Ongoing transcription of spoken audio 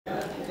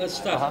Let's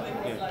start.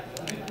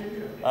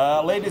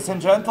 Ladies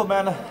and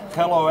gentlemen,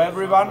 hello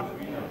everyone.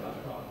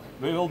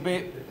 We will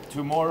be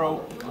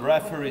tomorrow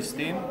referees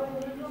team.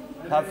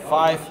 Have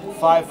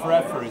five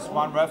referees.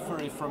 One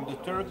referee from the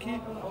Turkey,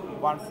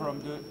 one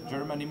from the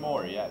Germany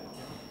more. Yeah.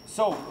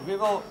 So we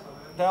will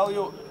tell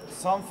you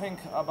something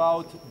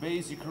about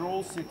basic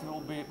rules. It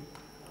will be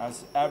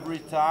as every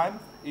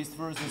time East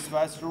versus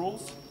West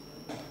rules.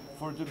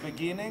 For the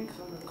beginning,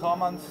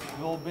 command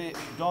will be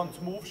don't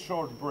move,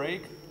 short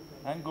break,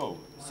 and go.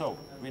 So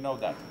we know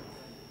that.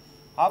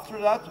 After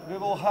that, we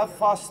will have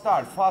fast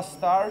start. Fast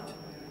start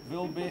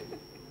will be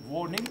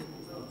warning.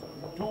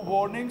 2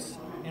 warnings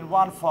in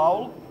 1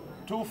 foul.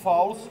 2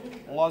 fouls,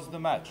 lost the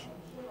match.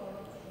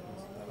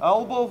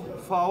 Elbow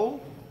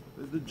foul,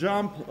 the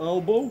jump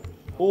elbow.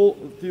 Or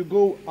if you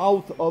go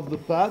out of the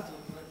pad,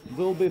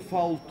 will be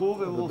foul 2.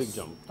 We will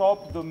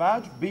stop the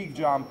match. Big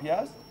jump,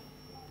 yes.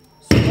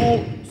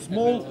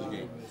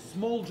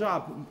 Small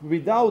jump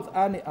without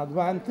any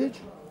advantage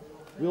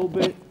will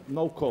be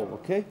no call,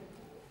 okay?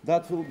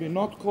 That will be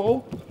not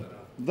call.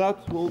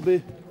 That will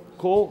be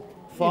call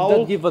foul. If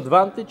that give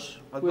advantage,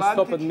 we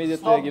stop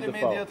immediately and give the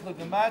foul. Immediately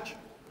the match.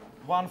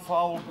 1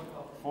 foul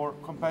for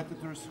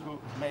competitors who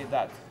made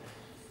that.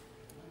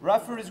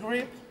 Referee's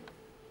grip.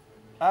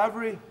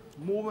 Every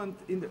movement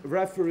in the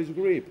referee's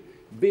grip.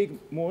 Big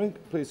moving,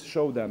 please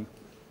show them.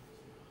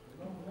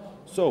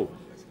 So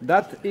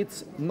that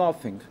it's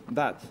nothing.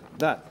 That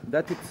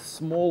it's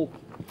small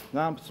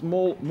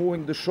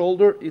moving the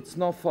shoulder, it's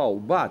no foul.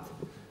 But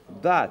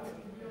that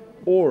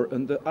or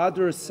on the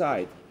other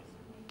side,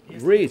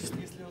 wrist,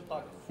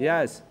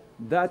 yes,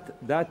 that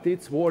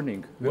it's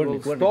warning. We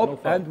will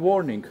stop and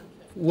warning.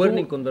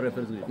 Warning on the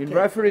referee's grip. In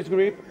referee's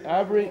grip,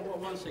 every.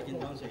 One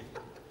second.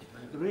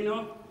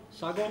 Rino,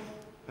 Sago.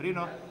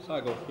 Rino.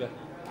 Sago,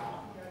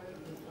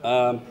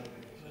 yeah.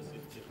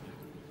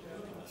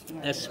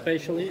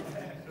 Especially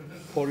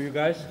for you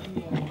guys.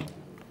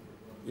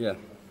 Yeah.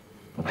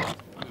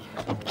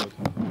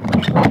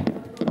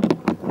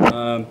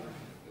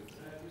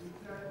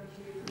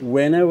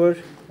 Whenever,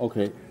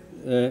 okay.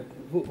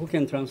 Who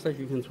can translate?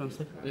 You can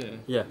translate?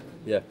 Yeah.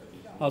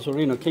 Also,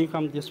 Rino, can you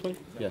come this way?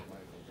 Yeah.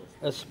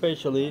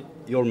 Especially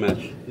your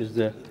match is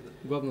the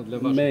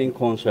main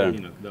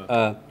concern.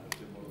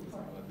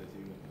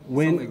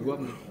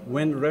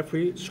 When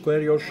referee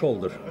square your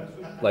shoulder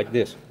like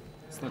this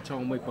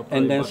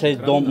and then says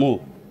don't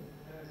move,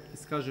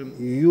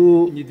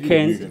 you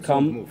can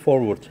come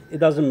forward. It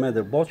doesn't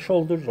matter, both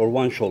shoulders or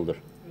one shoulder.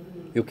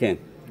 You can.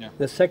 Yeah.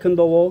 The second of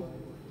all,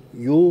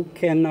 you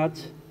cannot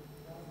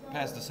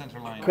Pass the center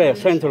line. Okay,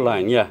 center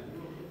line, yeah.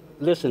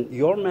 Listen,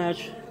 your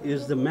match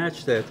is the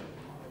match that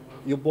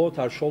you both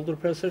are shoulder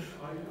pressers,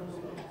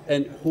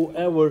 and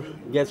whoever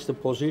gets the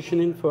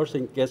positioning first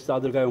and gets the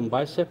other guy on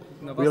bicep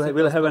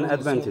will have an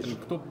advantage.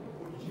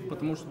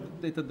 Потому что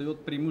это дает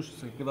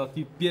преимущество, когда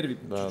ты первый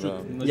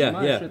чуть-чуть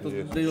нажимаешь, это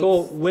дает.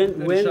 So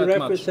when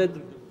referee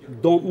said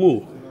don't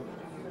move,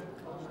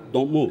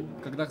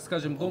 когда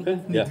скажем don't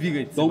move, не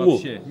двигайтесь don't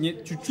вообще, не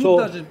чуть-чуть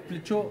даже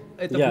плечо,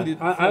 это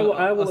будет.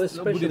 I will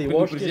especially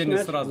watch this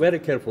match very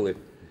carefully.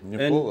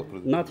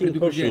 And nothing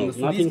personal,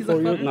 nothing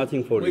for you,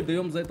 nothing for you. Мы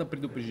даем за это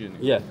предупреждение.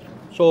 Yeah.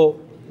 So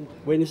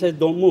when he says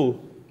don't move,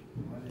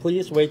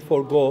 please wait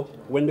for go.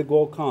 When the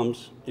goal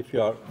comes, if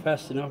you are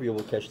fast enough, you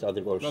will catch the other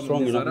goal.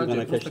 Strong enough, you're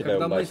gonna catch the guy on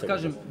когда мы bicep.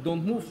 скажем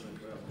don't move,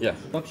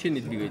 вообще не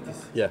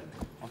двигайтесь. Yeah.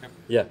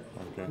 Yeah.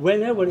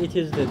 Whenever it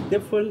is the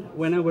different,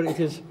 whenever it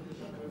is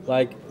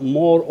like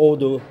more of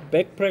the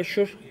back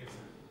pressure,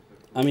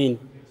 I mean,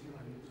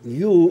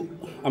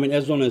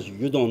 as long as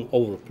you don't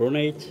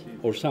overpronate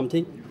or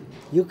something,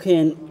 you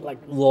can like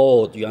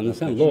load, you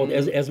understand? Load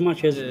as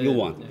much as you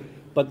want.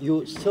 But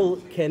you still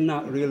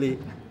cannot really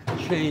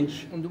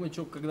change. Он думает,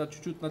 что когда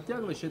чуть-чуть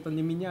натягиваешь, это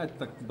не меняет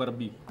так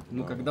борьбы.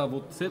 Но когда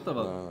вот с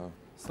этого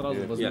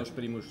сразу возьмешь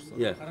преимущество.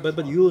 Yeah,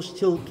 but you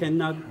still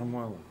cannot.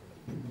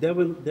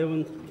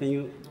 Devon, can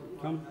you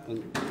come?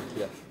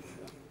 Yeah.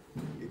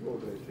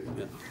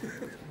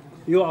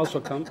 You also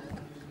come.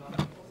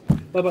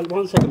 But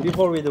 1 second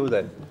before we do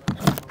that.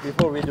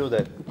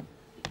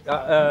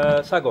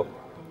 Sago.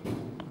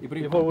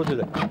 Before we do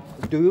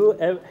that, do you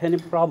have any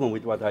problem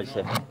with what I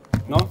said?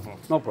 No?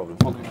 No problem.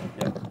 Okay.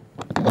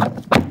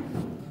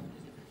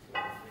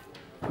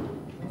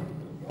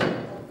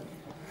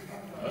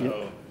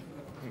 Yeah.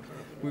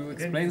 We will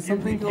explain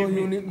something, or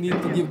you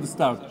need to give the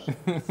start?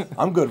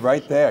 I'm good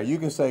right there. You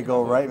can say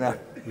go right now.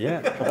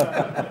 Yeah.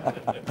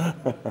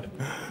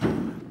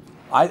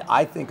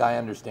 I think I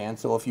understand.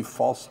 So if you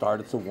false start,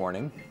 it's a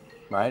warning,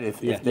 right?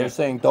 If they're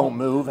saying don't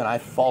move and I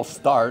false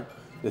start,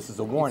 this is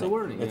a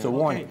warning. It's a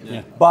warning.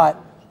 Yeah. But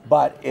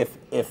if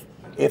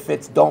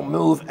it's don't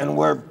move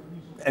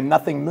and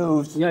nothing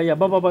moves. Yeah,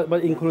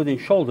 but including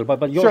shoulder,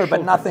 but your sure, shoulder.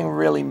 But nothing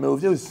really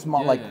moves. It was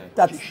small, like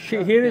that's.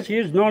 Here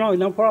is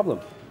no problem.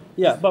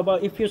 Yeah,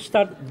 but if you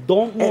start,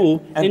 don't move,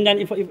 and then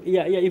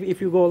if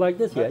you go like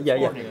this,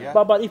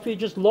 But if you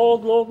just load,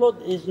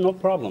 it's no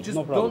problem. Just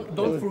no problem.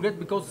 don't forget,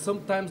 because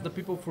sometimes the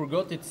people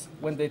forgot it's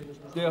when they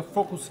are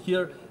focused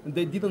here and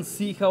they didn't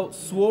see how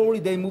slowly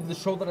they move the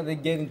shoulder and they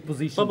get in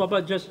position.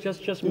 But just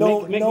No,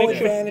 make no sure.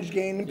 advantage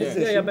gain in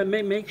position. But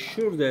make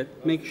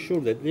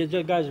sure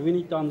that guys, we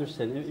need to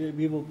understand.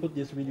 We will put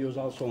these videos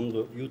also on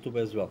the YouTube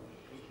as well.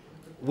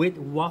 With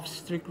WAF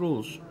strict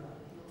rules,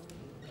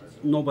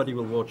 nobody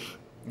will watch.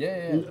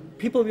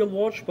 People will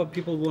watch, but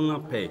people will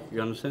not pay.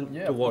 You understand?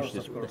 To watch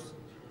this.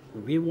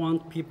 We want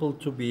people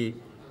to be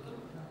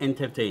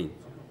entertained.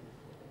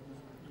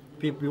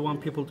 We want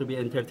people to be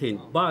entertained,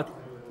 but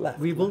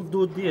we will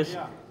do this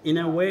in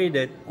a way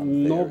that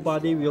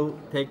nobody will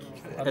take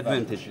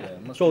advantage.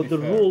 So the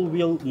rule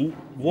will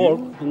work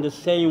in the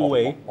same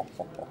way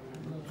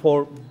for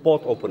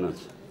both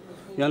opponents.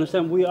 You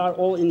understand? We are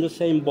all in the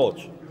same boat.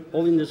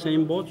 All in the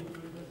same boat.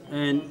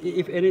 And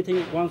if anything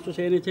wants to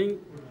say anything,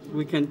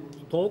 we can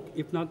talk.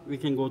 If not, we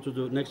can go to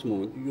the next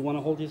movement. You want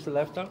to hold his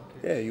left arm?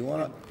 Yeah, you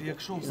want to.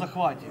 Якщо в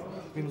захваті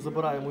він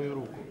забирає мою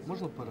руку,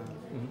 можна перевести?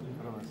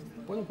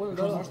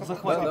 Якщо в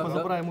захваті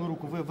забирає мою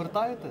руку, ви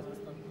вертаєте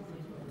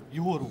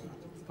його руку,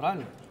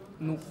 правильно?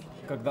 Ну,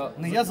 когда...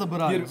 Не я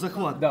забираю,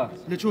 захват. Да.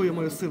 Для чого я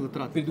маю сили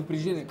тратити?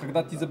 Предупреждение, когда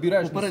ты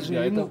забираешь на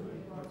Попередження себя, йому. это...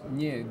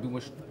 Не,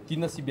 думаешь, ты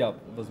на себя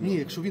возьмешь. Ні,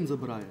 якщо він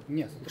забирає.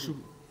 Нет. Якщо...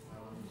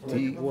 Ти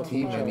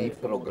мені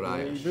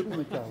програєш.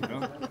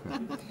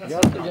 Я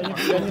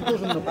не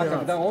должен А напрягаться.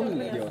 когда он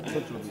делает?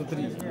 Смотри,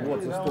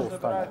 вот за стол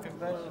ставят.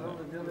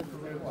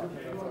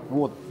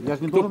 Вот, я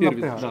же не должен первый?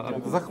 напрягаться.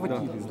 Да.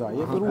 Захватились, да.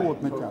 Я беру,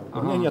 вот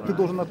натягиваю. Нет, ты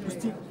должен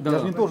отпустить. Я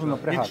же не должен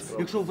напрягаться.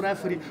 Якщо в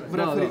рефері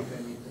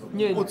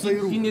Не, оцей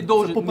рух, ты не це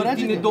должен,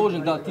 попередження? ты не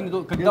должен, да, ты не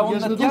должен. Когда Я он же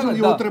не натягивает, должен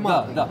его да,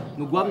 тримати. да.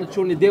 Но главное,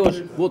 что не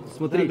делаешь, вот,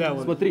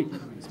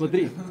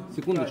 смотри,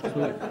 секундочку,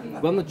 смотри.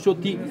 Главное, что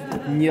ты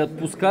не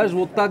отпускаешь,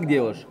 вот так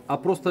делаешь, а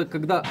просто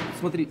когда,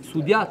 смотри,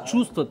 судья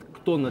чувствует,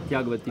 кто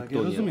натягивает и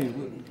кто нет.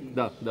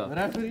 Да.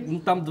 Ну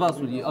там два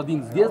судьи,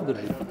 один здесь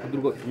держит, а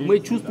другой. Мы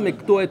чувствуем,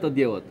 кто это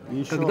делает.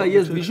 Когда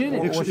есть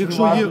движение,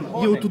 Якщо є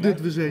отуди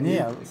движення.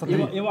 Не,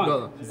 смотри,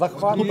 Иван,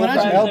 захват any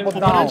elbow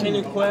down.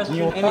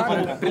 question,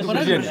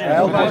 anything?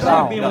 Elbow I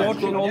have been down.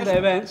 watching all the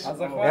events.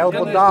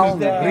 Elbow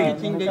down.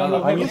 Everything that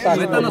you Они have так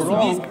это на делают.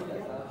 судейский.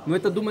 Но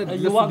это думает для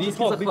You want to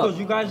судейский talk because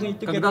захват. you guys need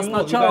to get Когда involved.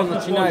 сначала You guys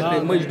начинает, need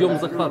to- мы ждем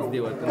захват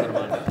сделать, это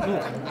нормально.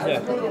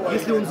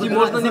 Если он И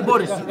можно не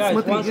борется. Guys,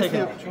 Смотри, one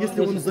second.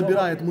 если он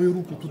забирает мою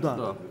руку туда,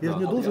 я же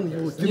не должен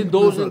его Не тянуть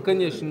должен, назад.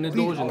 конечно, не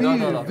должен. ты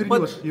Да.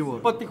 вернешь его.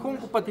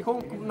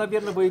 Потихоньку,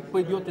 наверное, вы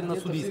пойдете на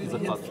судейский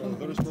захват.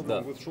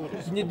 Да.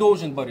 Не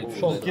должен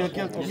бороться.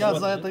 Я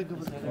за это и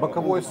говорю.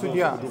 Боковой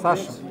судья,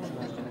 Саша,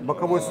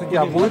 боковой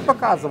судья будет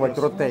показывать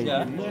ротейт?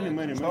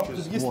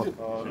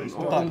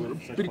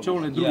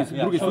 Причем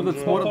другие суды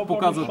смотрят,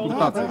 показывают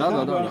ротацию.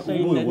 Да.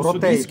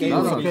 Ротейт.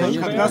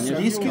 Когда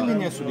судейский или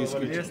не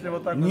судейский?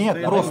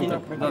 Нет,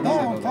 просто.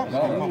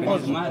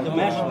 Because the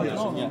match,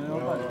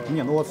 yeah.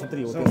 Не, ну вот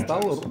смотри, вот я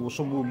стал,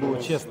 чтобы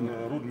было честно.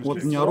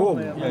 Вот у меня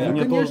ровно,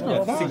 мне тоже.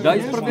 Всегда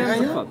есть проблема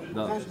захват.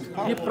 Да.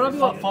 И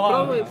правила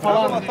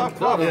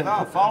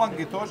Да,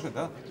 фаланги тоже,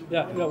 да?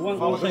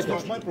 One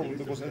second.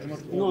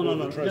 No.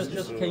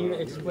 Just can you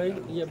explain?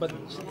 Yeah, but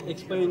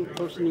explain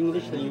first in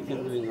English, then you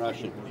can do in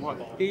Russian.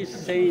 He's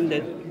saying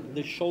that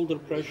the shoulder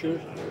pressure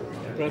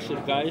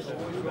guys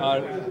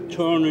are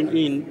turning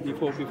in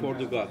before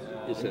the gut.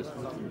 He says.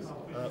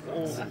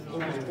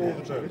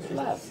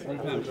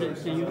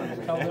 Can you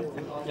tell them?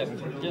 Yeah,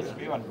 just.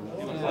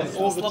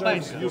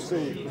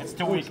 It's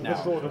too weak now.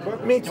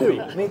 Me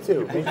too.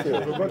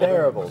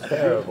 Terrible.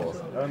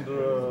 And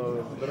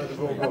the red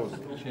ball goes.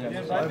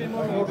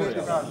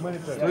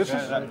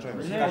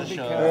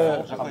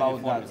 About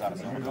that.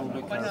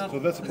 So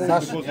that's a problem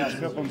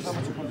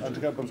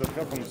because it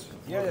happens.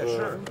 Yeah,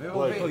 sure.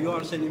 So you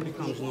are saying it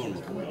becomes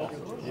normal.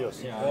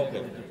 Yes.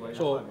 Okay.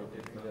 So.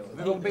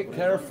 We will be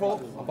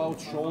careful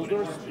about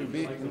shoulders to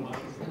be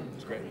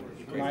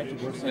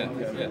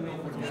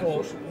 90%. So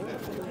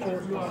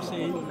you are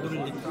saying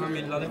during the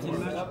Kamil Lalatin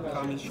match,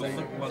 Kamil's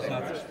shoulder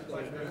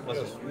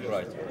was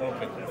right.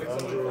 Okay.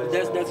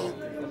 That's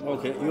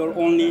okay. Your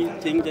only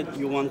thing that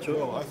you want to.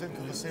 I think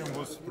the same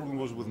problem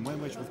was with my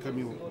match with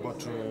Camille, but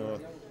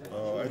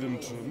I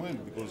didn't mind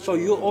because. So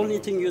you only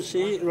thing you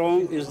see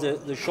wrong is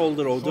the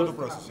shoulder of the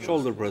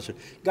shoulder presser.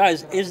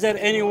 Guys, is there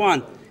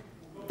anyone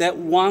that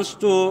wants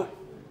to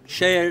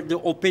share the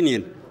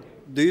opinion?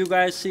 Do you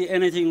guys see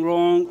anything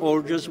wrong,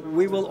 or just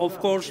we will, of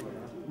course,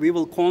 we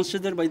will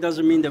consider, but it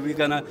doesn't mean that we're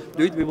gonna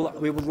do it.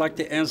 We would like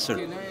to answer.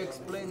 Can I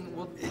explain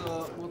what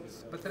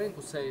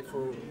Petrenko say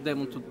for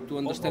them to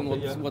understand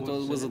what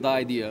was the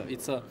idea?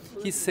 It's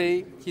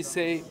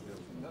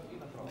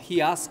he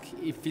asked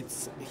if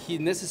it's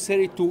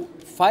necessary to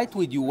fight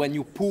with you when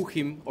you pull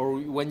him or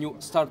when you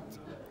start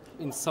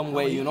in some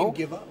way, you know,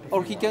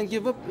 or he can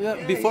give up. Yeah,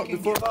 before.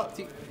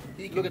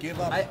 He can give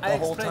up I the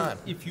whole explained, time.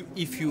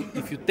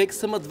 if you take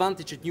some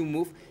advantage and you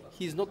move,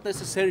 he's not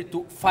necessary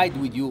to fight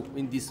with you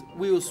in this.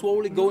 We will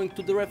slowly going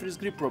to the referee's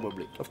grip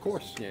probably. Of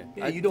course.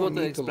 Yeah. You don't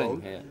need to explain.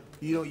 load. Yeah.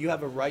 You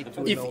have a right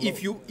to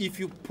If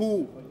you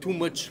pull too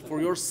much for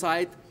your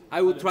side,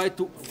 I will try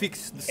to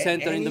fix the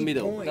center in the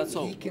middle. That's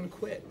all. He can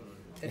quit.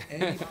 At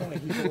any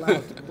point, he's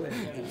allowed to quit.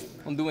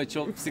 Он думает,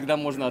 что всегда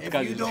можно If you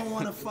отказать. don't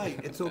want to fight,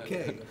 it's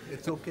okay.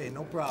 It's okay,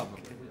 no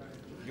problem.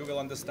 You will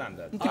understand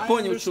that. Ты I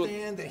понял, что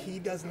understand that he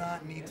does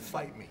not need to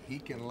fight me. He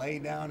can lay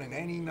down in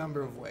any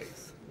number of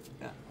ways.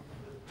 Yeah.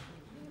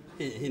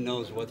 He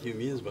knows what he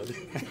means, but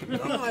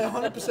No, I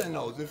 100%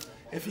 knows.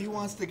 If he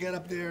wants to get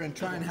up there and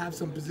try and have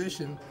some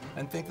position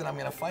and think that I'm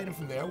going to fight him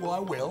from there, well, I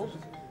will.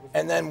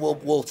 And then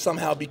we'll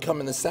somehow become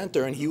in the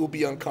center, and he will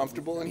be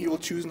uncomfortable, and he will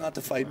choose not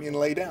to fight me and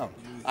lay down.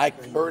 I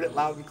heard it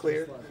loud and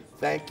clear.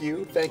 Thank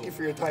you. Thank you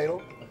for your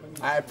title.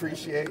 I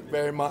appreciate it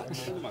very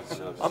much.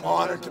 I'm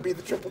honored to be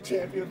the triple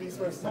champion of East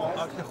vs. West.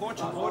 Ako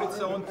hoće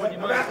boriti, on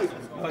понимает.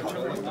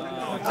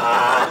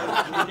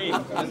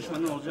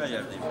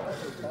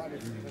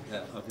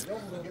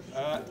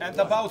 And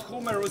about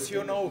humerus,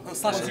 you know,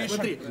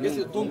 position.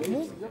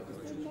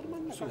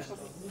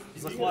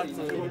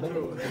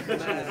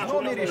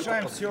 No, mi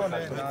решаем все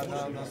на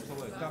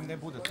столе. Там не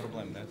будет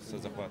проблем, не, со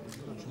захватом.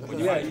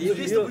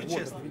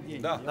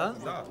 Да,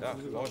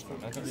 можно.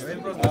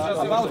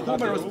 About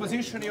humerus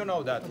position, you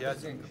know that, I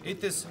think.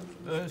 It is,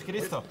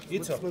 Христо,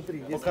 Ицо,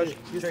 покажи.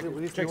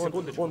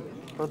 Если он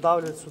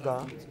продавливает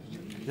сюда,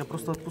 я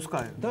просто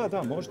отпускаю.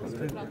 Да, можно.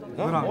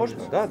 Да,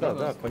 можно.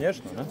 Да,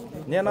 конечно.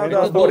 Не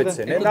надо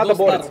бороться, не надо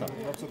бороться.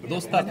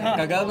 до старта.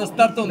 Когда на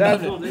старт он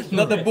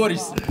надо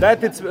борется.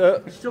 That is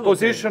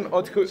position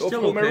of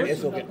humerus.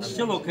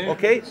 Still okay.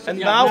 Okay, and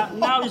Yeah,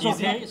 now it's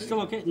okay.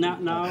 Still okay.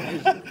 Now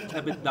it's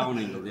a bit down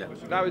angle. Yeah.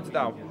 Now it's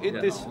down. It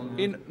is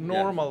in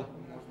normal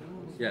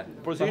Yeah.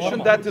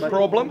 position. That's a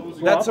problem.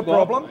 That's a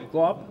problem.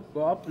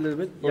 Go up a little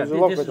bit. Yeah,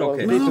 this is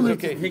okay. This is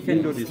okay. He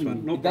can do this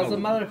one. No It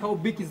doesn't matter how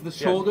big is the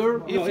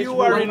shoulder. If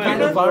you are in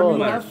kind of arm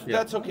you have,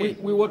 that's okay.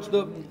 we watch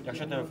the.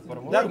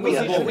 That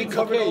position, we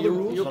covered all the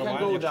rules. you can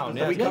go down.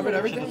 We covered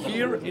everything?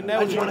 Here in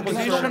neutral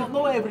position.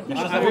 No, everything.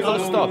 I will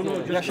stop.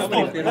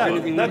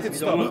 That is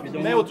stop.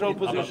 Neutral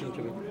position.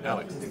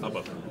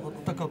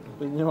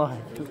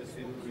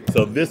 So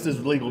this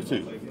is legal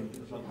too,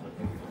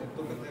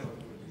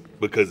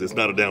 because it's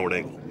not a downward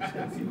angle.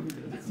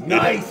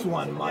 Nice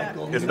one,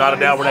 Michael. It's not a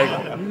downward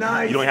angle.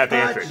 Nice. You don't have to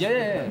touch. answer it.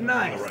 Yeah.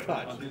 Nice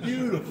touch.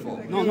 Beautiful.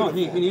 No,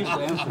 he needs to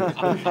answer.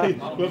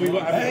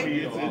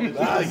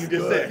 You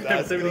just said.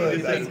 That's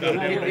good. That's good.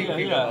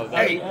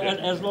 Hey,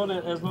 As long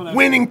as.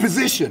 winning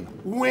position.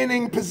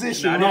 Winning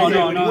position. No.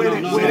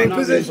 Winning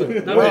position.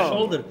 Not the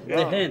shoulder.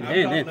 The hand.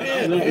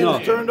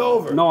 Hands turned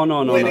over. No.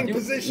 Winning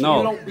position.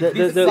 No.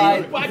 This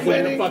side.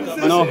 Winning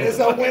position. No. It's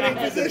a winning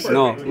position.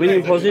 No.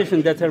 Winning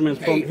position determines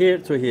from here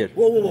to here.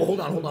 Whoa.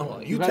 Hold on.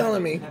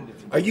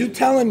 Are you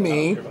telling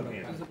me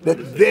that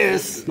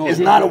this is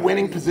not a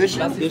winning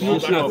position? This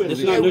is not. This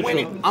is not You're neutral.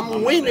 winning.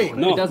 I'm winning.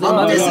 No.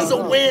 This is a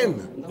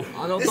win.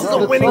 This is a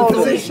winning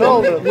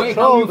position. Wait,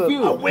 how you I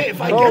feel? win. If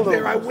I get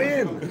there, I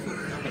win.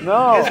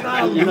 No, It's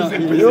not a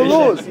losing you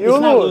lose. You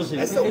It's not lose. losing.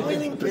 It's a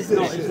winning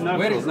position.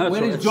 Where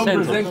is John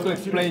Center. Brzezinski to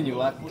explain you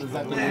what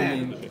exactly you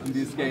mean in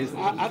this case?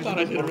 I thought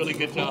I did a really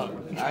good job.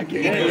 I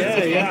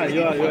can't.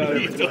 You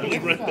totally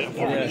read that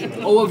for me.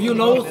 All of you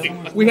know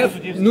we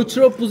have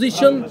neutral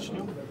position.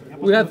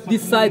 We have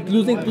this side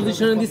losing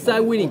position and this side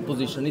winning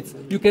position.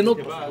 You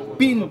cannot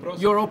pin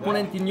your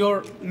opponent in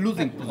your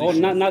losing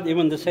position. Oh, not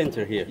even the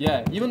center here.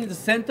 Yeah, even in the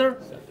center,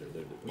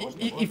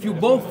 if you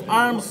both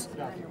arms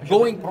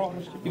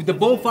if the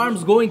both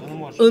arms going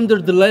under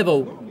the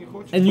level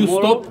and you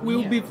stop, we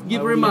will give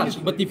very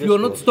much. But if you are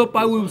not stop,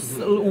 I will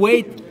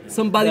wait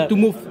somebody to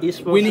move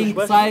winning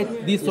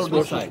side, this or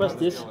this side. West,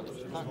 this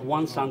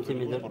 1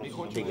 centimeter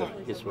bigger.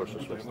 East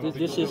versus West.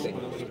 This is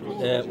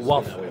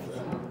WAF.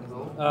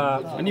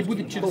 Они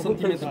будут через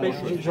сантиметр.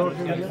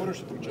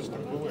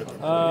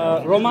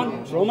 Roman.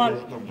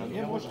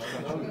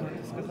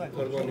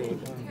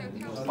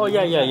 Oh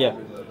yeah.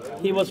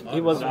 He was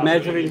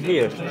measuring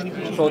here.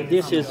 So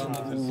this is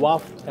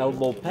WAF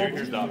elbow pad.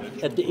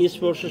 At the East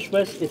versus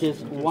West, it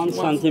is 1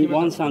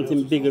 centimeter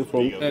bigger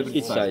from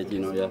each side.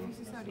 Yeah.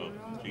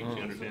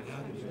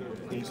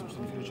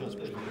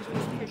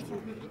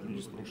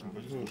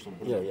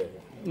 Yeah.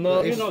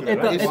 Но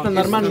это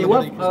нормальный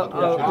лав,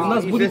 у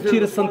нас будет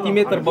через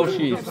сантиметр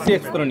больше с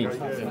всех стран.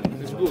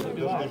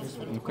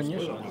 Ну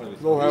конечно.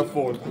 В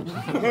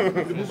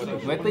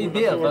этой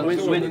идея, главная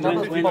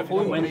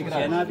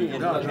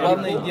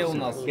идея у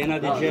нас.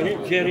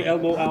 Jerry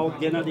elbow out,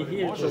 Gennady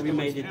here, so we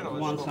made it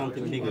 1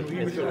 centimeter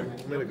bigger.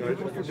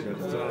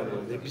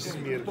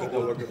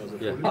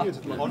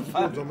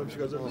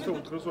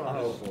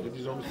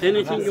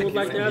 Anything you would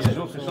like to ask?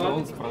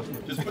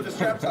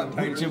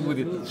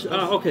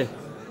 Okay.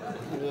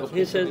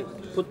 He said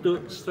put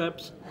the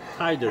straps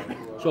tighter.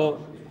 So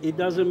it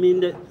doesn't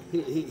mean that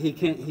he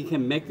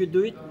can make you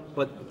do it,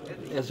 but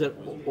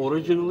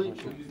originally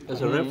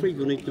as a referee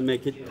you need to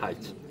make it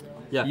tight.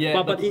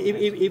 Yeah. But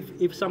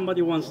if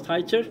somebody wants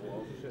tighter,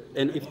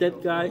 And if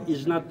that guy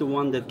is not the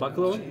one that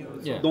buckle on,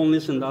 don't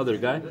listen to the other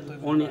guy.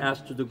 Only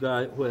ask to the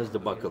guy who has the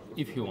buckle.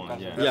 If you want,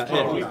 yeah.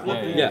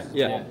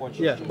 Yeah.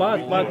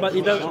 But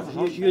it does.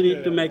 You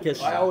need to make a.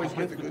 I always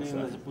get the good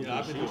side.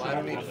 I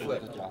don't need to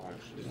flip.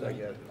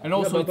 And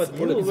also,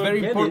 it's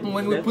very important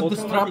when we put the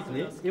strap,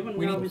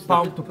 we need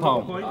pound to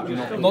pound. You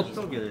know, not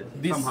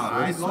this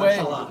way.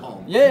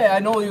 Yeah, I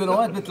know, you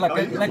know, but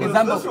like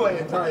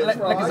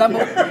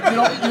example,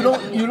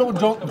 you know,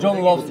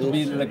 John loves to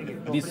be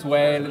like this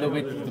way a little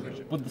bit,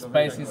 to put the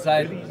space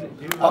inside.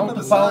 Pound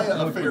to pound.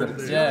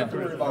 Yeah.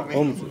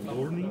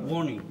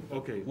 Warning.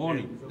 Okay.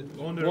 Warning.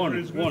 On the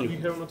Warning. referee's Warning. we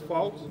have not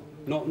fouled?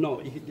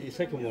 No. The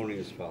second warning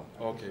is foul.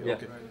 Okay, Yeah.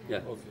 okay.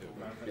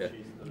 Yeah.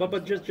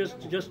 But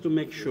just to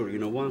make sure, you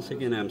know, once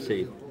again I'm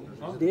saying,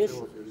 this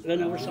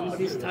whenever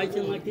somebody's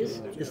tightened like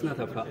this, it's not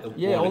a foul.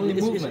 Yeah, only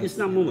movement. It's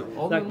not movement.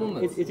 Only Like,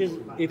 movements. it is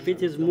if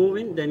it is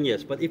moving, then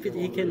yes. But if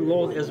he can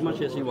load as much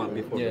as he wants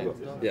before he go.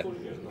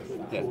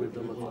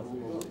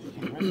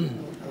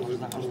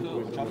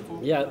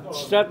 Yeah.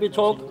 Strap we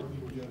talk.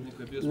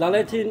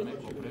 Laletin,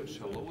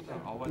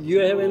 you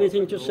have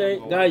anything to say,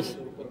 guys?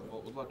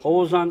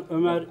 Oğuzhan,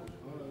 Ömer,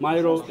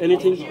 Mayro,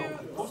 anything?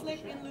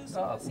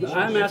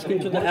 I'm asking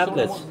to the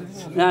athletes.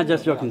 Nah,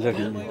 just joking.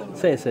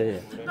 Say.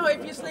 Yeah. No,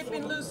 if you slip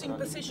in losing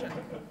position,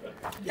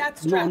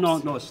 that's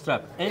straps. No,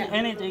 strap.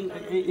 Anything.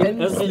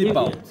 Any slip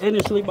out. Any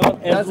slip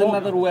out. Doesn't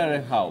matter where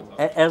and how.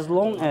 As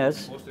long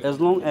as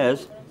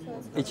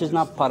it is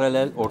not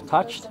parallel or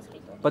touched,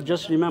 but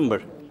just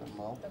remember,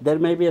 there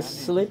may be a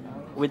slip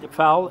with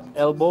foul,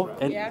 elbow,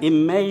 and it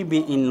may be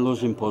in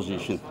losing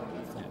position.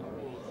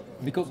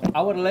 Because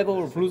our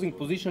level of losing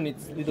position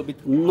is a little bit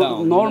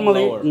down.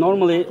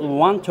 Normally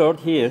 1/3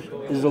 here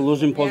is the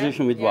losing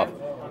position with WAF.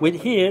 With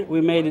here,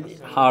 we made it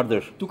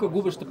harder. Тук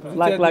губеща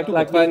позиция,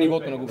 Like това е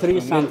нивото на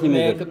 3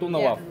 centimeters. като на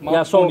лав.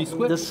 Yeah, so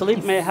the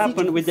slip may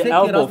happen with the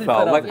elbow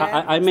foul. Like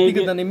I may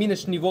Стига да не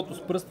минеш нивото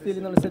с пръстите или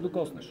да не се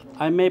докоснеш.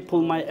 I may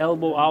pull my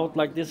elbow out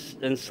like this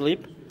and slip,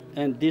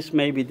 and this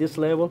may be this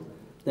level.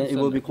 Then it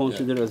will be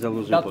considered as a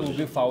losing That position.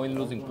 will be foul in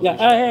losing position.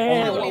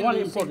 Yeah, one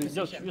important.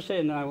 Just you say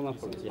and I will not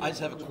forget. I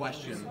just have a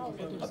question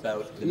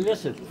about the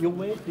Listen, you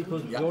wait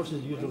because yours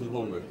is usually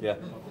longer. Yeah.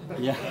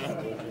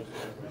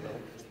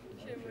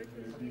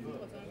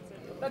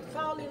 But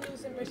foul in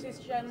losing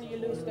position, you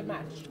lose the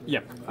match.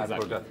 Yep, I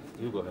forgot.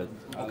 You go ahead.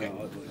 Okay.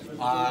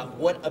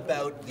 What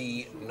about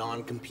the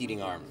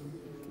non-competing arm?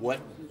 What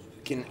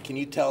can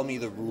you tell me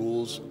the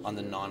rules on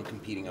the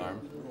non-competing arm?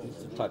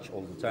 Touch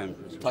all the time.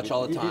 Touch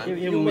all the time.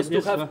 You must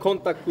have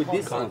contact with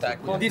this. Contact.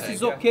 This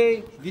is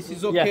okay. This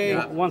is okay.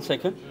 Yeah, 1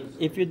 second.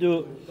 If you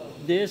do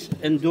this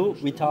and do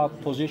without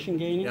position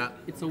gaining,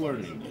 It's a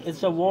warning.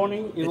 it's a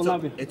warning. It will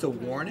not be. It's a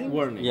warning.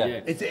 Warning. Yeah.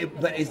 Yeah.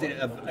 But is it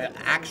an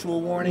actual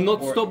warning?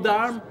 Not or- stop the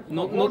arm.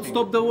 Not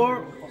stop the war.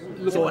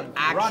 So an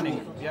actual.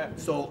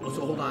 So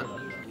hold on.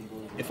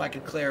 If I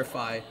could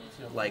clarify,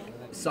 like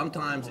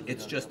sometimes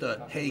it's just a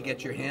hey, get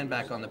your hand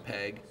back on the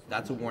peg.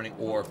 That's a warning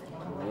or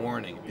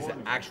warning. Is it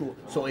actual?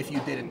 So if you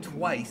did it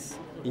twice,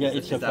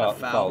 It's is a that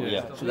foul.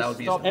 Yeah. So that would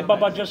be.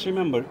 But just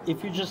remember, if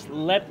you just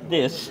let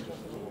this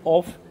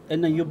off and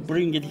then you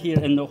bring it here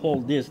and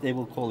hold this, they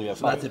will call you a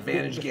So foul. that's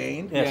advantage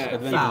gain. Yes, Yeah.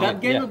 advantage If that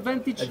gain, gain yeah.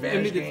 advantage, Advantage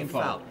immediate gain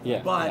foul. foul.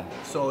 Yeah. But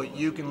so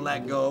you can let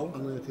go,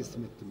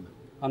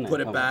 put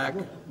it Tamam. back,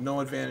 no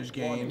advantage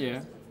gain.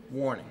 Yeah.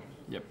 Warning.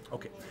 Yep.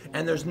 Okay.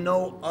 And there's no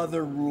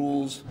other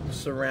rules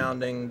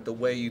surrounding the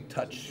way you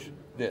touch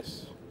this.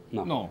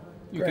 No.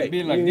 You Great. can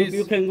be like this.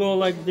 You can go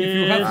like this.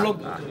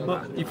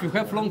 If you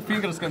have long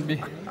fingers, can be.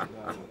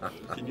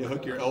 Can you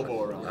hook your elbow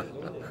around it?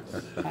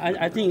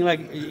 I think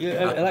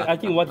I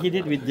think what he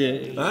did with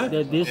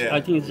this, I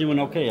think it's even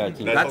okay. I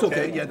think. That's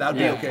okay. Yeah, that'd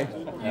be okay.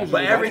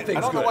 But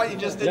everything's good. you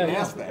just didn't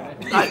ask that.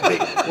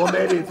 Well,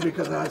 maybe it's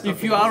because I. If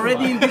you are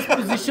already in this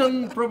position,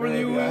 probably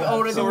you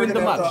already So we're win the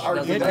gonna have match. to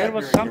argue That's it. There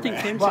was something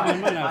came to my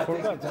mind. I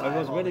forgot. It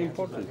was very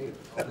important.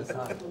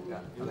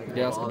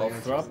 They ask about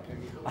strap,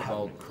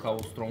 about how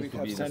strong to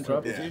be in the strap.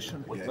 Position,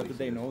 but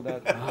they know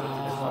that.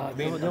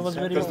 That was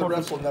very Because the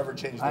important. refs will never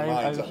change their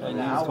I minds. wish I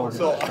knew told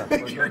So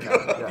you're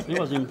good. It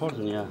was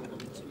important, yeah.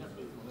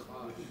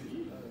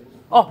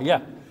 Oh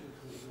yeah,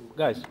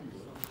 guys,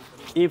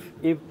 if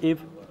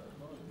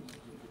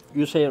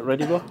you say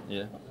ready go,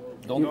 Yeah.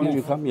 Don't you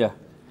move. come, yeah.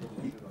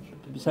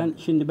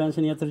 Şimdi ben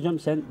seni yatıracağım.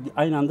 Sen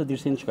aynı anda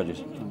dirseğini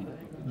çıkaracaksın.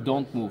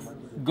 Don't move.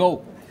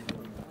 Go.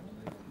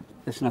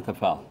 It's not a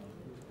foul.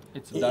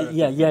 It's direct.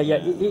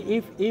 Yeah.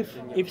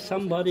 If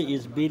somebody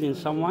is beating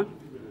someone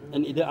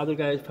and the other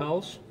guy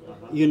fouls,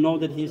 you know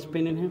that he's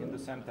pinning him.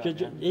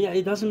 Yeah,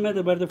 it doesn't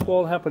matter where the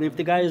fall happened. If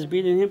the guy is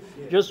beating him,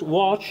 just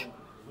watch.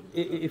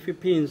 If he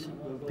pins,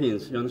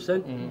 you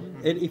understand?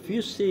 And if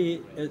you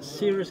see a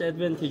serious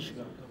advantage,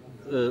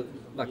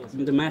 like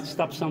the match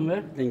stops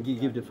somewhere, then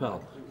give the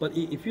foul. But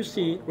if you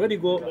see ready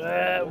go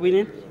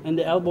winning and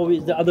the elbow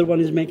is the other one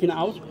is making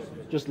out,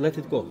 just let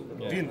it go.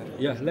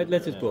 Yeah,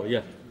 let it go.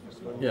 Yeah.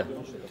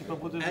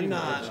 And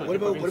what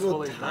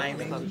about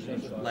timing?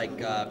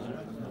 Like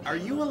Are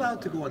you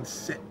allowed to go and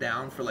sit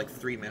down for like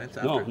 3 minutes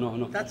after?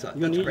 No. That's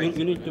You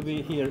crazy. need to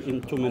be here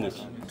in 2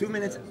 minutes. 2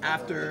 minutes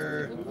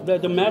after.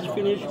 The match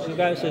finish, the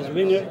guy says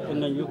winner,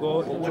 and then you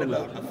go. What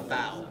about a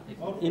foul?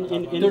 In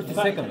 30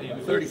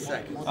 seconds. 30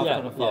 seconds.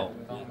 After the foul.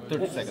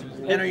 30 seconds.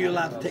 And are you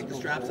allowed to take the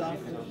straps off?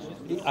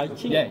 I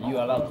think. Yeah, you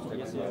are allowed to.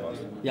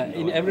 Yeah,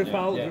 in every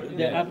foul,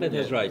 the athlete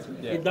is right.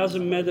 It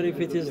doesn't matter if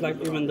it is like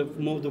even the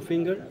move the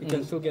finger, you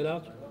can still get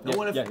out. And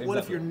what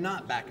if you're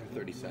not back in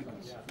 30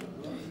 seconds?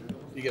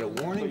 You get a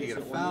warning, you get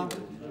a foul.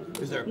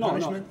 Is there a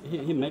punishment?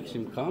 No. He makes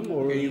him come,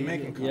 or you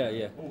make him come.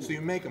 Yeah. So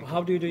you make him.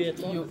 How do you do it?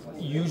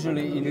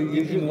 Usually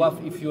in WAF,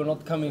 if you're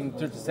not coming in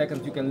 30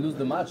 seconds, you can lose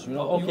the match. You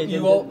know, Okay,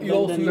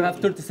 you have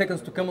 30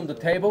 seconds to come on the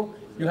table.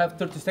 You have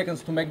 30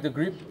 seconds to make the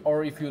grip,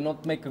 or if you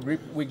not make a grip,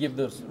 we give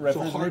the So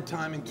referee. hard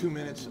time in 2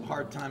 minutes,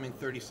 hard time in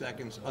 30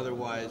 seconds.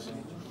 Otherwise,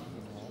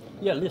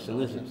 Yeah, listen.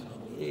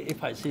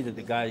 If I see that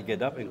the guy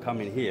get up and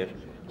come in here,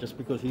 just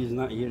because he's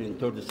not here in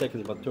 30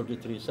 seconds, but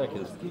 33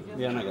 seconds,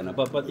 we are not gonna.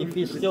 But if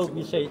we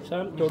say,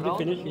 Sam, 30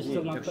 finish, he's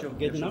still not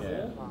getting up,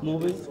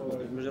 moving,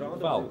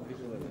 foul.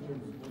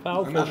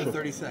 Foul for another sure.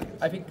 30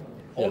 seconds. I think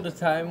all the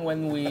time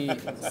when we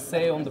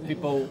say on the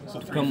people to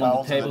come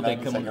on the table, they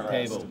come on the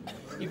table.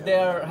 If they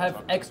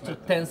have extra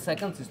 10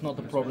 seconds, it's not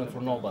a problem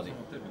for nobody.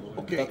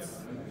 Okay. That's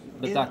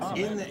the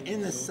tactic.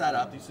 In the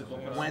setup,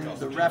 when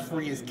the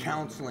referee is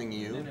counseling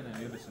you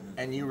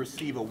and you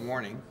receive a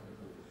warning,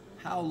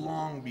 how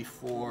long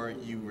before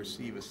you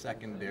receive a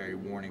secondary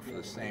warning for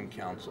the same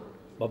counsel?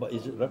 But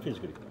is it referee's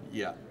grip?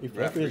 Yeah. If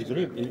referee's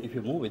grip, if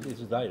you move it,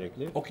 it's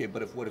directly. Okay,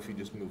 but what if you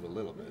just move a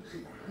little bit?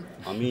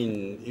 I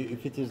mean,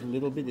 if it is a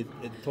little bit, it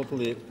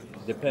totally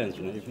depends.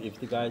 You know, if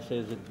the guy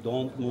says that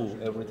don't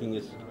move, everything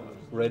is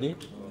ready,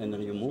 and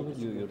then you move it,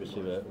 you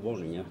receive a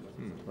warning, yeah,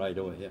 right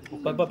over here.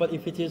 But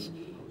if it is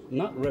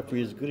not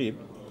referee's grip,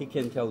 he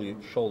can tell you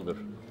shoulder.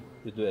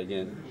 You do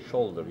again,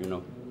 shoulder, you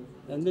know.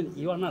 And then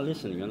you are not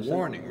listening, you understand?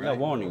 Warning, right? Yeah,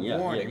 warning, yeah.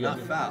 Warning, yeah. not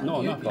foul.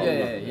 No, not foul.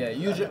 Yeah.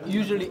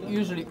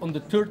 Usually on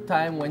the third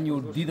time when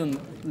you didn't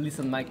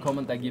listen my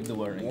comment, I give the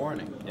warning.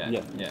 Warning.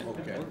 Yeah.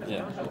 Okay.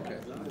 Yeah. Okay.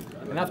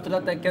 And after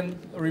that, I can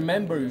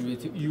remember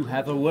you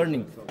have a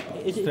warning.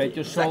 Straight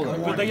your shoulder.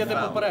 Ви даєте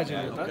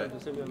попередження, так?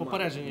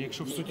 Попередження,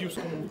 якщо в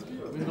суддівському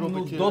він Ну,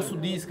 робить... до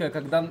судейска,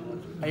 когда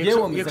А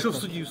делом... якщо в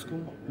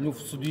суддівському? Ну, в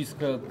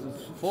судейска...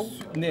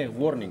 Не,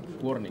 warning.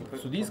 В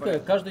судейска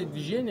каждое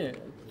движение,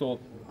 то...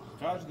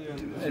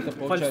 Это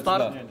получается,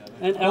 да.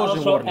 And Тоже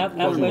also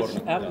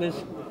warning.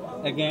 athletes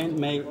again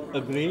may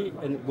agree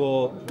and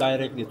go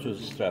directly to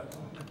the strap.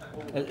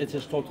 It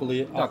is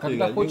totally Да, up to you.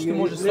 когда хочешь, ты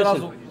можешь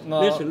сразу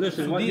на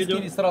судейский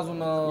или сразу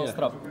на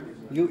страп.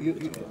 You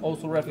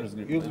Also reference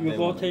grip. you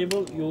go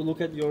table, you look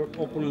at your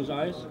opponent's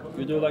eyes,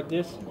 you do like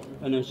this,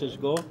 and then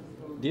just go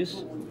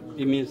this.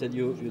 It means that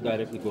you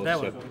directly go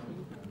strap.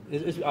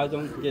 I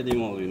don't get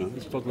involved, you know.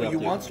 It's totally up to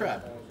you. You want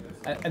strap?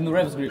 And the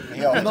ref's grip.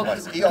 He always Not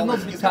wants. be He's going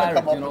to tired,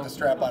 come up you know. with the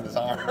strap on his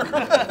arm.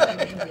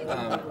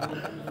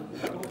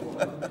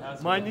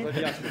 Money?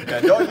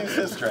 Yeah, don't use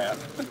his strap.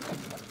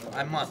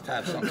 I must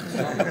have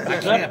something. I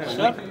can't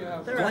believe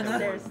it. They're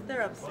upstairs.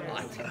 They're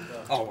upstairs.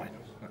 Oh, wait.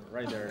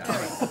 Right there.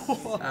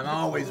 I'm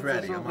always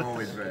ready. I'm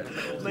always ready.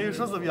 Знаю,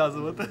 що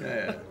зав'язувати.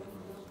 Yeah.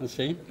 Let's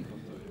see.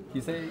 He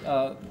say,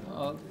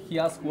 he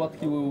asked what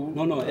he will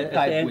No. At the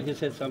type end with. he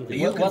said something.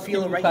 You What can he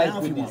feel it will right type now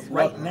if with you this. want.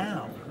 Right What?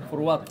 now. For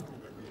what?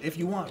 If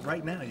you want,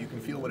 right now, you can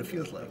feel what it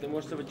feels like.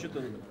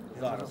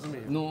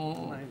 Ну,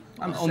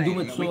 I'm он saying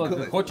думает, we что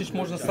could. хочешь,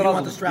 можно If you want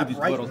сразу the strap будет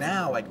right бороться.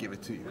 now, I'd give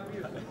it to you.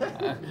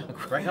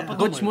 Right now.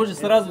 Хочешь, можешь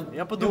сразу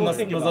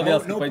на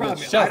завязку No пойдет. problem. I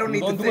Сейчас, don't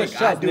need он to думает, think.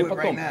 I сейчас, do не it right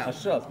потом, now. а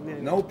сейчас.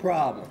 No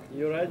problem.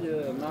 You ready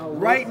now?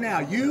 Right now.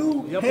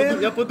 You,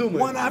 him,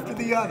 one after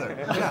the other.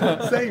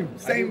 Yeah,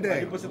 same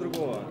day.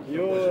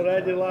 You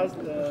ready last?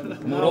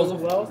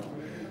 Last?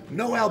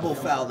 No elbow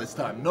foul this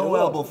time. No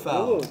elbow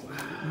foul.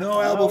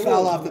 No elbow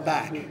foul off the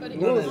back.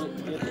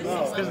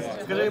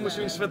 Скажи йому,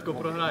 що він швидко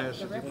програє.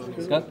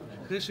 Как?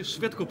 Скажи, що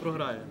швидко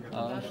програє.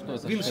 А что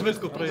это? Він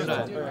швидко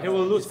програє.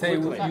 Say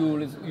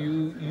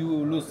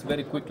you lose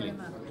very quickly.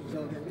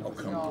 Oh,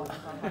 come on.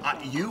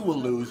 You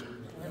will lose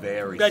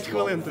very 5 slowly.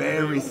 хвилин.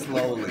 Very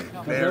slowly.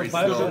 Very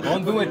slowly.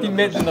 Он думает, ты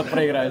медленно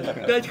проиграешь.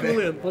 5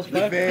 хвилин.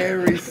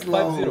 Very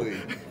slowly.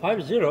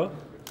 5-0.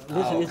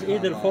 Listen, it's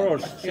either 4 or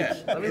 6. Yeah,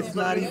 it's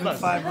not even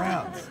 5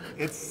 rounds.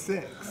 It's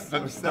 6.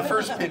 The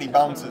first pit he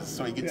bounces,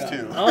 so he gets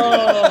 2.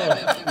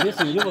 Oh,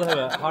 listen, you will have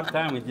a hard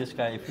time with this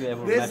guy if you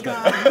ever This match guy,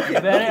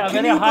 up.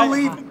 can you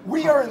believe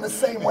we are in the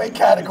same weight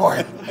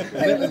category?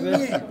 Him and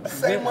me,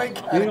 same weight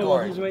You know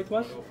what category. his weight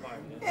was?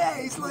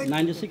 Yeah, he's like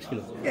 96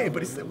 kilos. Yeah,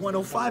 but he's at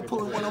 105,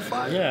 pulling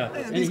 105. Yeah,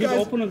 Man, and these his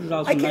guys, opponent is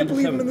also I can't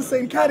believe 97. him in the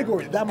same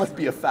category. That must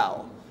be a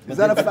foul. Is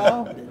that a foul?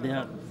 They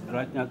are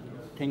right now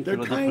 10 They're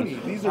kilo tiny.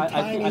 difference. These are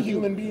tiny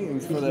human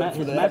beings for the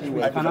his match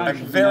heavyweight. with Kanai is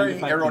Very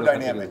 95 kilo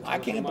aerodynamic. I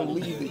can't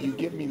believe that you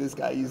give me this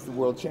guy. He's the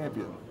world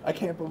champion. I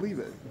can't believe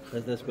it.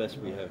 That's best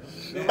we have.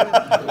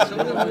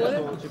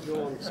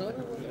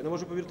 Я не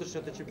можу повірити, що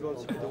ти чемпіон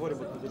світу категорії,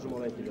 бо ти дуже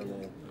маленький для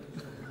неї.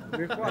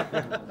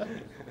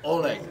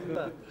 Oleg,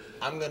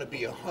 I'm gonna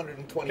be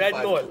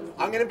 125.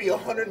 I'm gonna be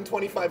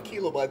 125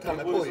 kilo by the time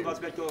I pull you.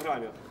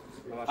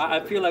 I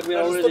feel like we're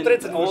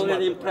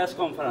already in press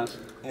conference.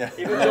 Yeah.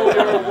 Even though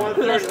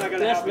you're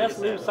let's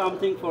leave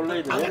something for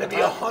later. I'm gonna be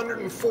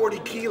 140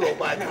 kilo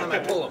by the time I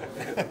pull him.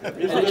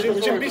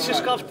 Чим більше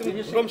шкаф,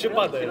 тим громче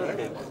падає.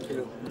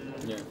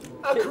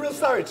 Kirill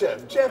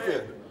Sarychev,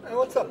 champion. Hey,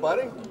 what's up,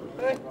 buddy?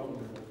 Hey.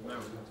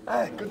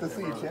 Hey, good to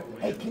see you, champ.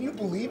 Hey, can you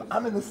believe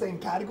I'm in the same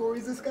category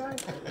as this guy?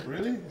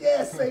 Really?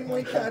 Yeah, same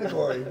weight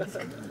category.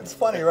 It's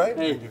funny, right?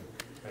 Hey,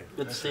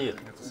 good to see you.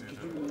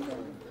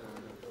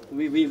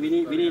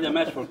 We need a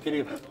match for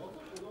Kirill.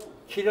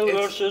 Kirill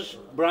versus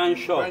Brian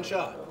Shaw. Brian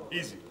Shaw.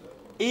 Easy.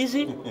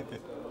 Easy?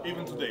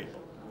 Even today.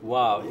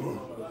 Wow.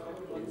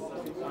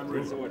 I'm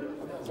ready.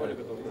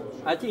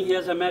 I think he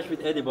has a match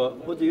with Eddie, but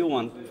who do you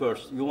want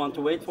first? You want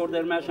to wait for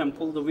their match and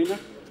pull the winner?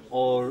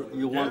 Or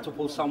you want to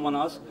pull someone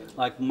else,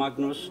 like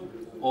Magnus,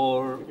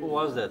 or who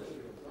was that?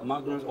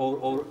 Magnus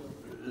or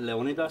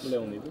Leonidas?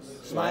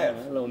 Smaev.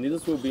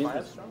 Leonidas will be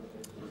interesting.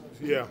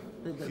 Yeah.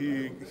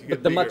 He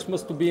But the match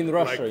must be in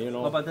Russia, like, you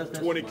know. No, but that's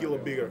 20 kilo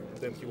bigger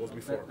than he was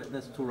before.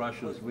 That's two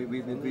Russians. We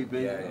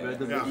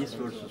rather be East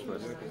versus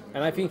West.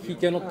 And I think he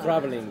cannot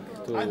traveling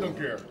to. I don't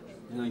care.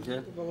 You don't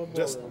care?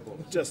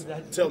 Just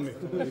tell me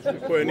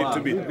who I need to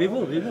be. We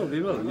will. You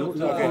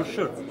for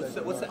sure.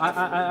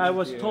 I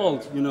was told,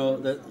 you know,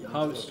 that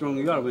how strong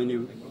you are when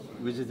you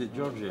visited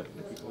Georgia.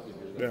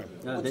 Yeah.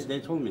 They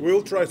told me.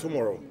 We'll try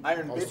tomorrow.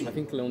 Iron Bibby. I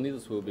think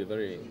Leonidas will be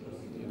very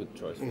good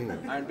choice.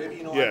 Iron Bibby,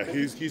 you know. Yeah,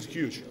 he's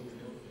huge.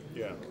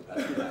 Yeah.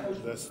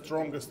 The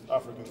strongest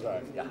African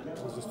guy. Yeah.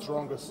 He's the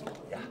strongest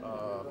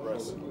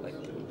press. Like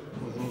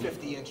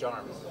 50-inch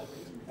arms.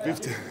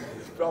 50.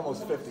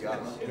 Almost 50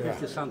 arms.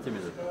 50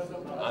 centimeters.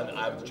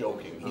 I'm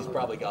joking. He's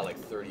probably got like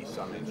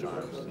 30-some inch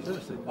arms.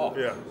 Seriously? Oh,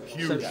 Yeah,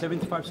 huge.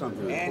 75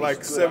 centimeters. And Like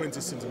he's good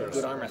 70 centimeters.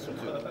 Good arm wrestler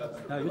too.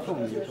 Yeah, you told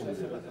me.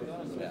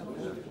 Yeah.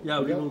 Yeah,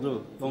 we will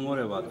do. Don't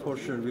worry about it. For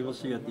sure, we will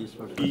see at this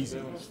first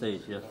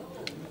stage. Yeah.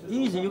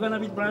 Easy. You're gonna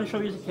beat Brian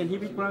Shaw easy. Can he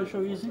beat Brian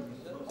Shaw easy?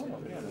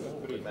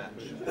 Good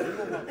match.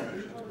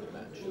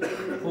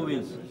 Who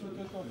wins?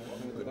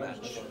 Good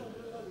match.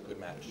 Good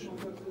match.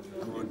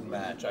 Good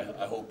match.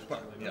 I hope.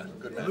 Yeah,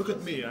 good match. Look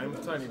at me, I'm a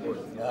tiny boy.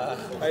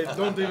 I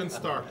don't even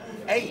start.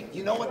 Hey,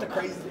 you know what the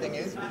crazy thing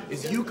is?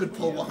 Is you could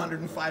pull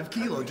 105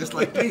 kilo just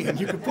like me, and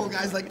you could pull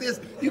guys like this.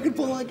 You could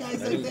pull like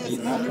guys like this,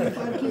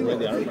 105 kilo.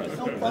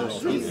 No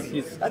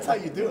problem. That's how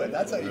you do it.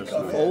 That's how you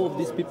come in. All of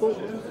these people,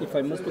 if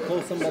I must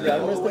call somebody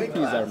arm wrestler,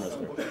 he is arm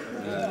wrestler.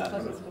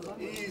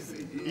 Easy.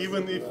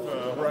 Even if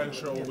Brian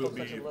Shaw will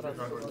be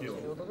 300 kilo,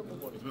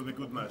 it will be a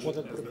good match.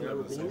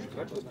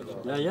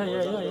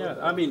 Yeah.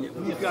 I mean,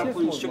 if you are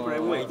pulling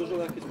super weight,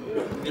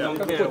 we don't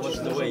care what's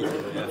the weight.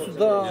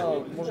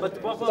 Да,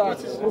 But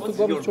просто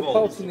говорю, что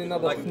палки не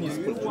надо вниз.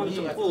 You want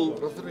to pull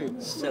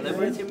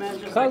celebrity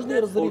matches? Каждый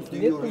Or разрыв, do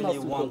нет you у нас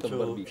really want какой-то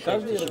борьбы. to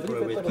Каждый take the super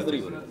разрыв weight это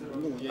разрыв.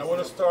 I want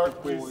to start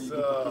with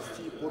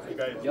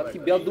guy Я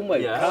тебя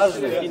думаю,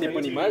 каждый, ты не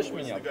понимаешь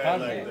меня,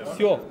 каждый,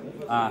 все.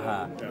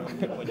 Ага.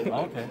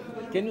 Okay.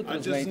 Can you I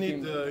just translate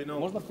need, him?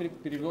 Можно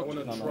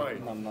переводчик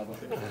нам надо?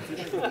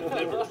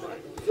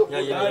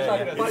 Yeah.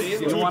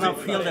 You want to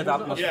feel that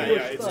atmosphere.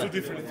 Yeah, it's two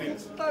different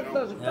things.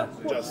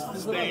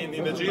 Just staying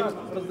in the gym and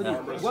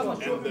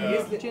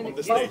on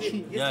the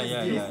stage.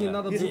 Если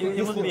надо будет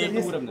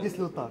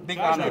Big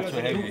honor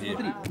to have you here.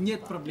 Смотри,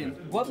 нет проблем.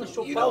 Главное,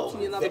 что You палки know,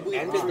 не надо the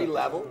будет entry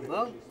level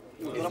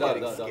is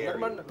getting scary.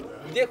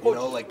 You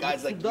know, like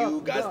guys like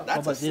you, guys,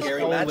 that's a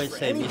scary match always for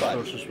say East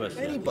anybody. versus West.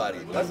 Anybody.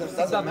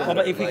 Doesn't matter.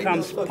 But if he Like,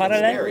 comes it's fucking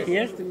parallel scary.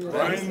 here,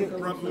 Brian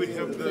probably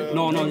have the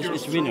no,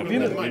 it's winner.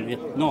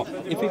 No,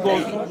 if he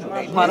goes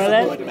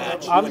parallel,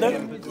 under,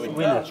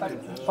 winner.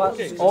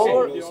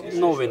 Over,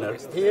 no winner.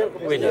 Here,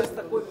 winner.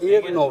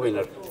 Here, no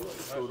winner.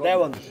 That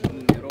one.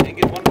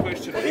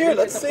 Here,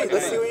 let's see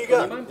what you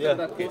got.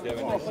 Yeah.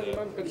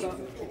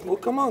 Well,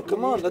 come on.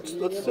 Let's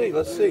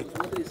see.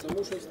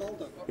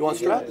 You want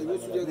strap?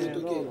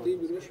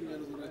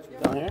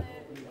 Down here.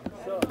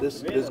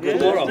 This good.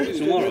 Tomorrow.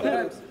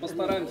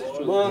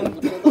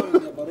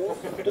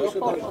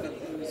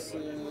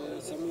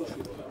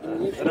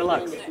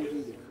 Relax.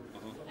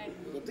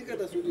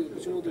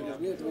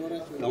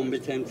 Don't be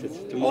tempted.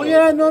 Tomorrow. Oh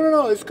yeah,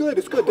 no. It's good.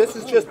 This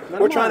is just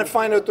we're trying to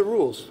find out the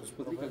rules.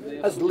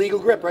 That's legal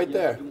grip right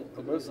there.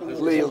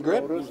 Legal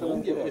grip.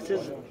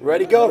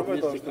 Ready, go.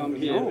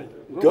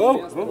 Go.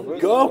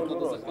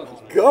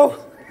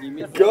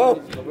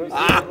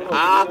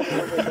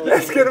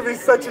 It's gonna be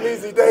such an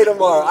easy day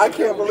tomorrow. I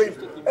can't believe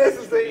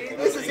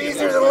this is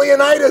easier than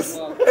Leonidas,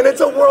 and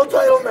it's a world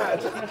title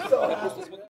match.